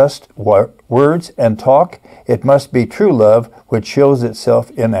be just words and talk. It must be true love, which shows itself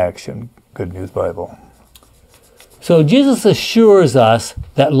in action. Good News Bible. So Jesus assures us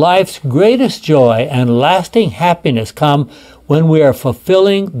that life's greatest joy and lasting happiness come when we are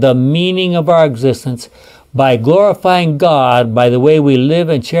fulfilling the meaning of our existence by glorifying God by the way we live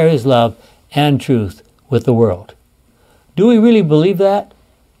and share his love and truth with the world. Do we really believe that?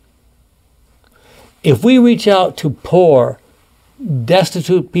 If we reach out to poor,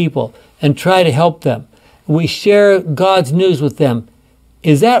 destitute people and try to help them, we share God's news with them,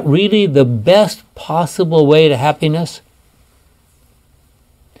 is that really the best possible way to happiness?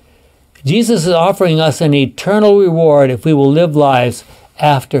 Jesus is offering us an eternal reward if we will live lives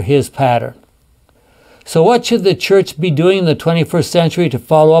after his pattern. So what should the church be doing in the 21st century to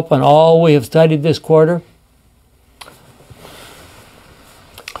follow up on all we have studied this quarter?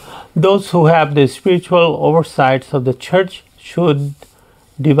 Those who have the spiritual oversights of the church should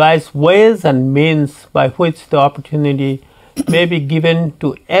devise ways and means by which the opportunity may be given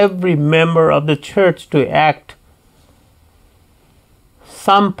to every member of the church to act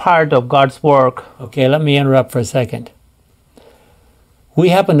some part of God's work. Okay, let me interrupt for a second. We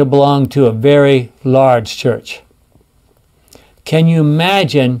happen to belong to a very large church. Can you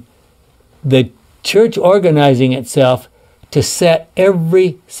imagine the church organizing itself to set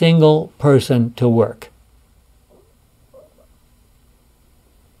every single person to work?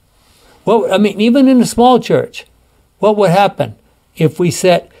 Well, I mean, even in a small church, what would happen if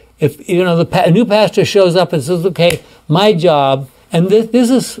the new pastor shows up and says, okay, my job, and this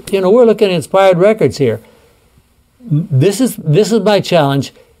is, we're looking at inspired records here. This is my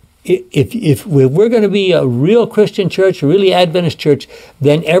challenge. If we're going to be a real Christian church, a really Adventist church,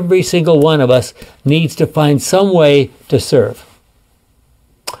 then every single one of us needs to find some way to serve.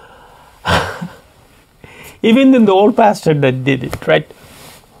 Even in the old pastor that did it, right?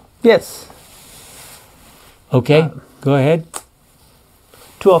 Yes. Okay, go ahead.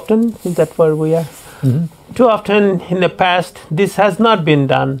 Too often, is that where we are? Mm-hmm. Too often in the past, this has not been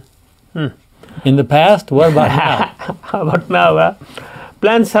done. In the past? What about now? How about now?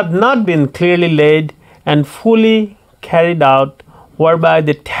 Plans have not been clearly laid and fully carried out, whereby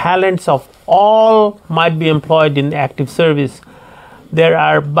the talents of all might be employed in active service. There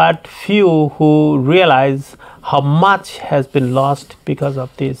are but few who realize how much has been lost because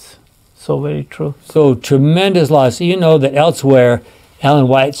of this. So very true. So tremendous loss. You know that elsewhere, Ellen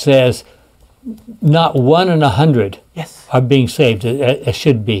White says, not 1 in 100 Yes. are being saved. It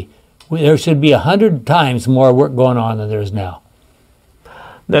should be. There should be 100 times more work going on than there is now.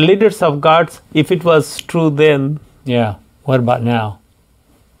 The leaders of God's, if it was true then, Yeah. What about now?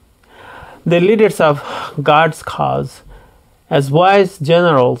 the leaders of God's cause, as wise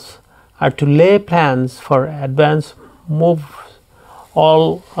generals, are to lay plans for advance moves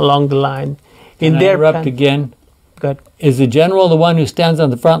all along the line. Can I interrupt again? Good. Is the general the one who stands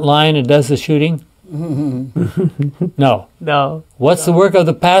on the front line and does the shooting? No. No. What's the work of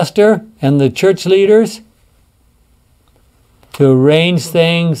the pastor and the church leaders? To arrange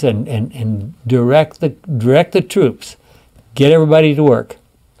things and direct the troops. Get everybody to work.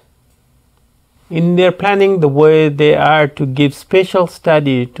 In their planning the way, they are to give special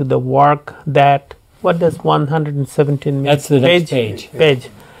study to the work that, what does 117 mean? That's the next page.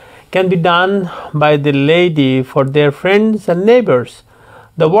 Can be done by the laity for their friends and neighbors.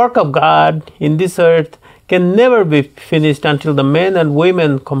 The work of God in this earth can never be finished until the men and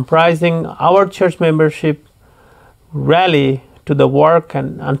women comprising our church membership rally to the work,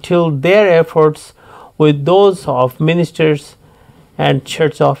 and until their efforts with those of ministers and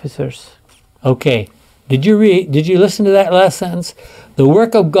church officers. Okay. Did you listen to that last sentence? The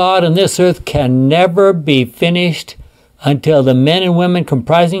work of God on this earth can never be finished until the men and women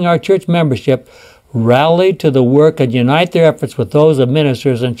comprising our church membership rally to the work and unite their efforts with those of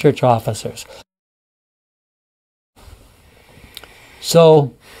ministers and church officers.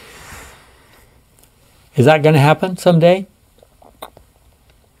 So, is that going to happen someday?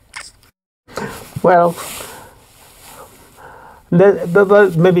 Well,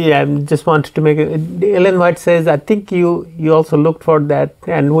 maybe I just wanted to make it. Ellen White says, I think you also looked for that,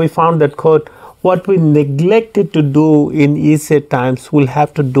 and we found that quote, what we neglected to do in easier times, we'll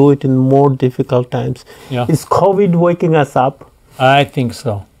have to do it in more difficult times. Yeah. Is COVID waking us up? I think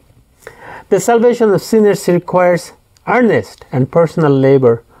so. The salvation of sinners requires earnest and personal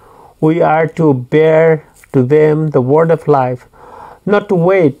labor. We are to bear to them the word of life, not to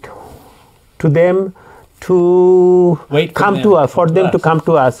wait to them to come to us, for them to come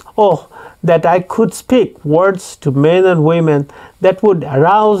to us. Oh, that I could speak words to men and women that would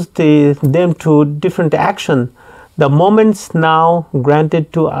arouse them to different action. The moments now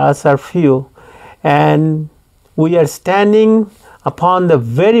granted to us are few, and we are standing upon the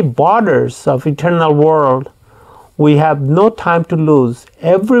very borders of eternal world. We have no time to lose.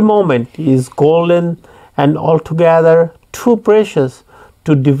 Every moment is golden and altogether too precious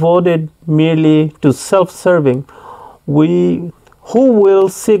to devote it merely to self-serving. Who will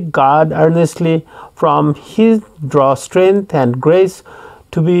seek God earnestly from His draw strength and grace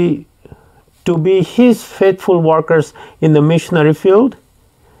to be His faithful workers in the missionary field?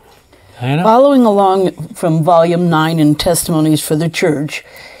 Following along from Volume 9 in Testimonies for the Church,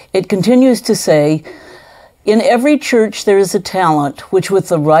 it continues to say, in every church there is a talent which with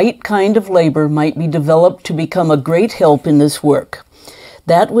the right kind of labor might be developed to become a great help in this work.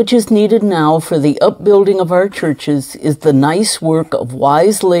 That which is needed now for the upbuilding of our churches is the nice work of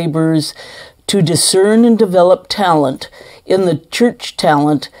wise laborers to discern and develop talent in the church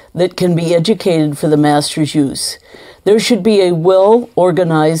talent that can be educated for the master's use. There should be a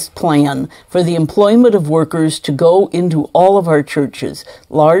well-organized plan for the employment of workers to go into all of our churches,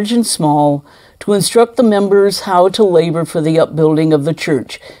 large and small, to instruct the members how to labor for the upbuilding of the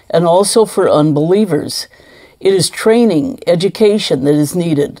church, and also for unbelievers. It is training, education that is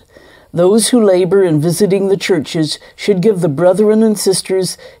needed. Those who labor in visiting the churches should give the brethren and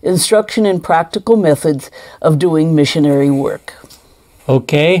sisters instruction in practical methods of doing missionary work.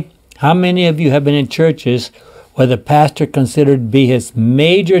 Okay. How many of you have been in churches what the pastor considered to be his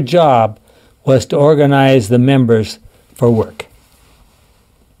major job was to organize the members for work.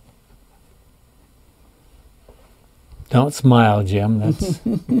 Don't smile, Jim.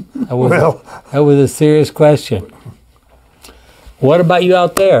 That was a serious question. What about you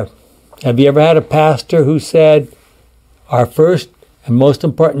out there? Have you ever had a pastor who said, our first and most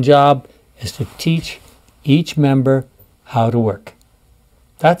important job is to teach each member how to work?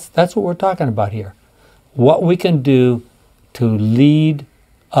 That's what we're talking about here. What we can do to lead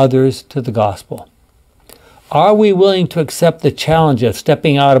others to the gospel. Are we willing to accept the challenge of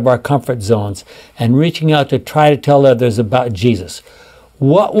stepping out of our comfort zones and reaching out to try to tell others about Jesus?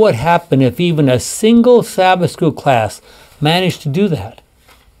 What would happen if even a single Sabbath school class managed to do that?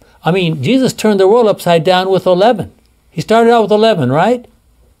 I mean, Jesus turned the world upside down with 11. He started out with 11, right?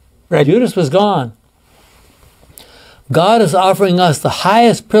 Right. Judas was gone. God is offering us the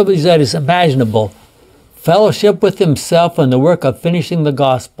highest privilege that is imaginable, fellowship with himself and the work of finishing the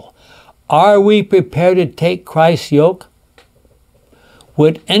gospel. Are we prepared to take Christ's yoke?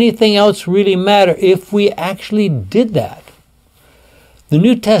 Would anything else really matter if we actually did that? The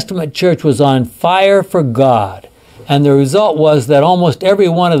New Testament church was on fire for God, and the result was that almost every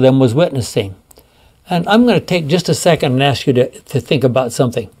one of them was witnessing. And I'm going to take just a second and ask you to think about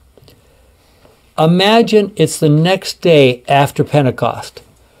something. Imagine it's the next day after Pentecost.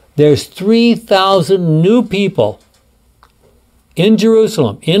 There's 3,000 new people in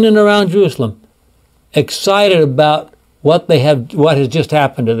Jerusalem, in and around Jerusalem, excited about what has just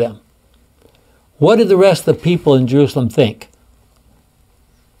happened to them. What did the rest of the people in Jerusalem think?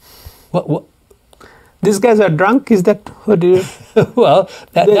 What? These guys are drunk? Is that what do you... Well,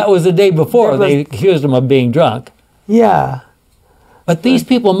 that was the day before. They accused them of being drunk. Yeah. But these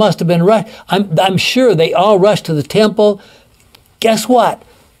people must have been rushed. I'm sure they all rushed to the temple. Guess what?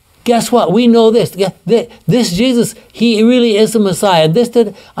 Guess what? We know this. This Jesus, he really is the Messiah.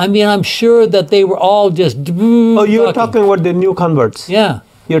 I'm sure that they were all just... Oh, you're talking about the new converts. Yeah.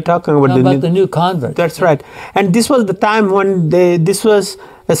 You're talking about the new converts. That's right. And this was the time when this was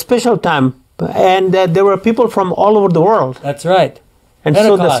a special time. And there were people from all over the world. That's right. And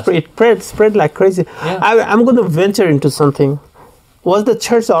Pentecost. so it spread like crazy. Yeah. I'm going to venture into something. Was the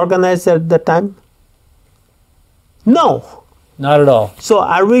church organized at that time? No. Not at all. So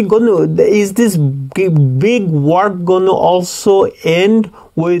are we going to, is this big work going to also end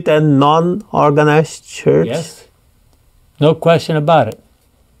with a non-organized church? Yes. No question about it.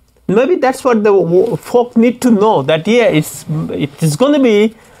 Maybe that's what the folk need to know, that it is going to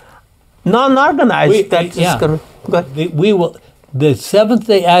be non-organized. The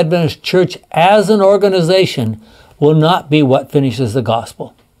Seventh-day Adventist Church as an organization will not be what finishes the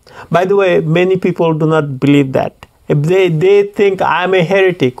gospel. By the way, many people do not believe that. They think I'm a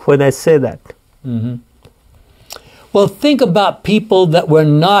heretic when I say that. Mm-hmm. Well, think about people that were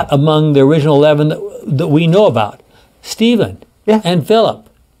not among the original 11 that we know about. Stephen and Philip.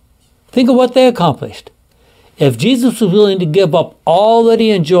 Think of what they accomplished. If Jesus was willing to give up all that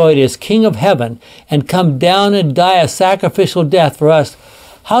he enjoyed as King of Heaven and come down and die a sacrificial death for us,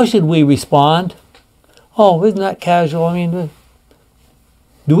 how should we respond? Oh, isn't that casual? I mean,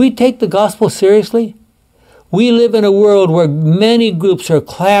 do we take the gospel seriously? We live in a world where many groups are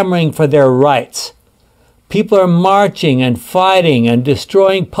clamoring for their rights. People are marching and fighting and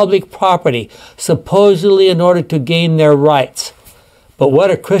destroying public property, supposedly in order to gain their rights. But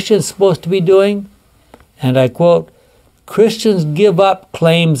what are Christians supposed to be doing? And I quote, Christians give up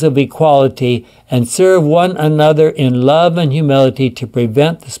claims of equality and serve one another in love and humility to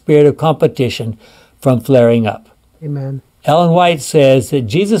prevent the spirit of competition from flaring up. Amen. Ellen White says that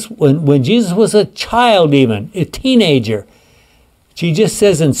Jesus, when Jesus was a child even, a teenager, she just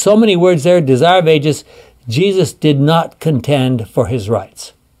says in so many words there, Desire of Ages, Jesus did not contend for his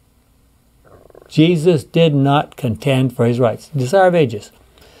rights. Jesus did not contend for his rights. Desire of Ages.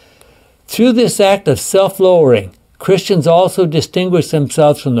 Through this act of self-lowering, Christians also distinguish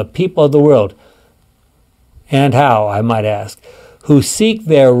themselves from the people of the world. And how, I might ask, who seek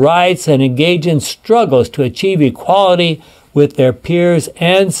their rights and engage in struggles to achieve equality with their peers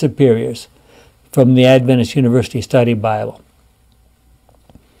and superiors, from the Adventist University Study Bible.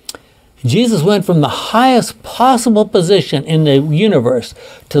 Jesus went from the highest possible position in the universe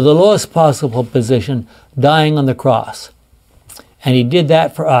to the lowest possible position, dying on the cross. And he did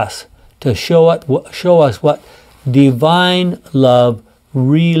that for us, to show us what divine love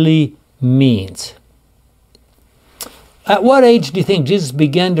really means. At what age do you think Jesus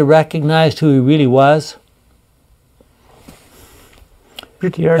began to recognize who he really was?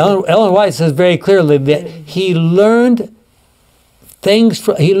 Pretty early. Ellen White says very clearly that he learned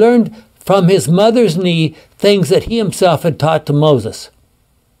from his mother's knee things that he himself had taught to Moses.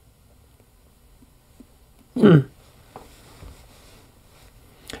 Did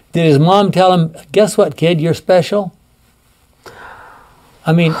his mom tell him, guess what, kid, you're special?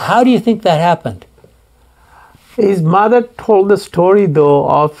 I mean, how do you think that happened? His mother told the story, though,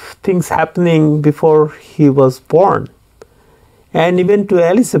 of things happening before he was born. And even to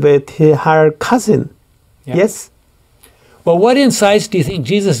Elizabeth, her cousin. Yeah. Yes? Well, what insights do you think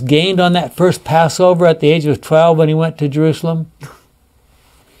Jesus gained on that first Passover at the age of 12 when he went to Jerusalem?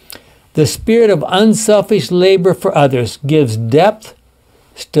 The spirit of unselfish labor for others gives depth,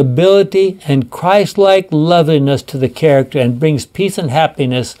 stability, and Christ-like loveliness to the character and brings peace and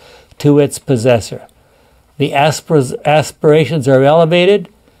happiness to its possessor. The aspirations are elevated.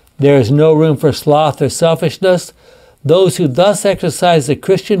 There is no room for sloth or selfishness. Those who thus exercise the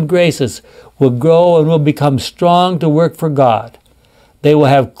Christian graces will grow and will become strong to work for God. They will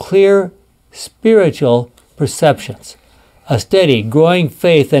have clear spiritual perceptions, a steady, growing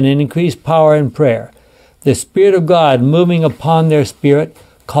faith, and an increased power in prayer. The Spirit of God moving upon their spirit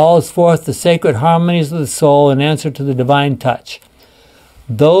calls forth the sacred harmonies of the soul in answer to the divine touch.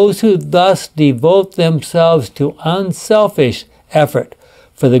 Those who thus devote themselves to unselfish effort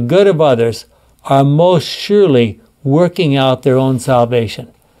for the good of others are most surely working out their own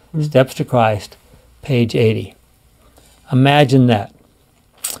salvation. Steps to Christ, page 80. Imagine that.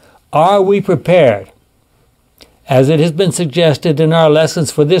 Are we prepared, as it has been suggested in our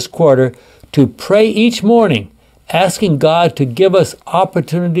lessons for this quarter, to pray each morning, asking God to give us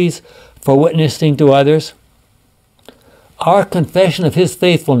opportunities for witnessing to others? Our confession of His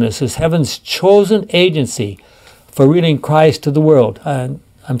faithfulness is heaven's chosen agency for revealing Christ to the world.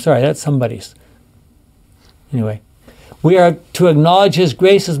 I'm sorry, that's somebody's. Anyway, we are to acknowledge His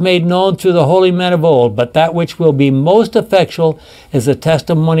grace is made known through the holy men of old, but that which will be most effectual is the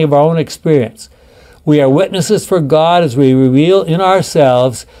testimony of our own experience. We are witnesses for God as we reveal in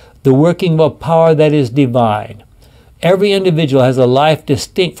ourselves the working of a power that is divine. Every individual has a life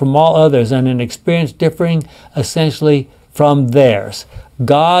distinct from all others and an experience differing essentially from theirs.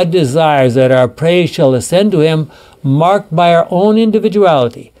 God desires that our praise shall ascend to Him, marked by our own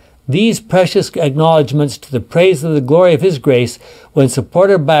individuality. These precious acknowledgments to the praise of the glory of His grace, when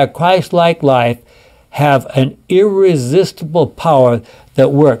supported by a Christ-like life, have an irresistible power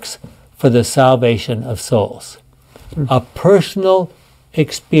that works for the salvation of souls. A personal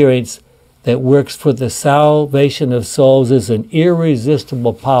experience that works for the salvation of souls is an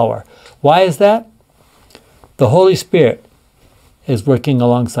irresistible power. Why is that? The Holy Spirit is working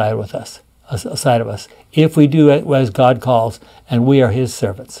alongside with us, aside of us, if we do it as God calls, and we are His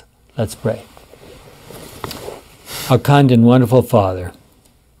servants. Let's pray. Our kind and wonderful Father,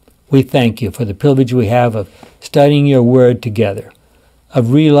 we thank You for the privilege we have of studying Your Word together,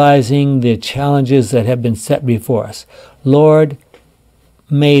 of realizing the challenges that have been set before us. Lord,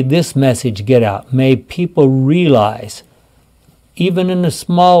 may this message get out. May people realize, even in a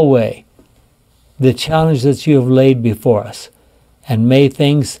small way, the challenge that You have laid before us. And may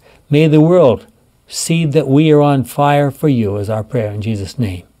the world see that we are on fire for You, is our prayer in Jesus'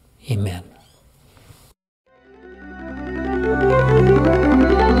 name. Amen.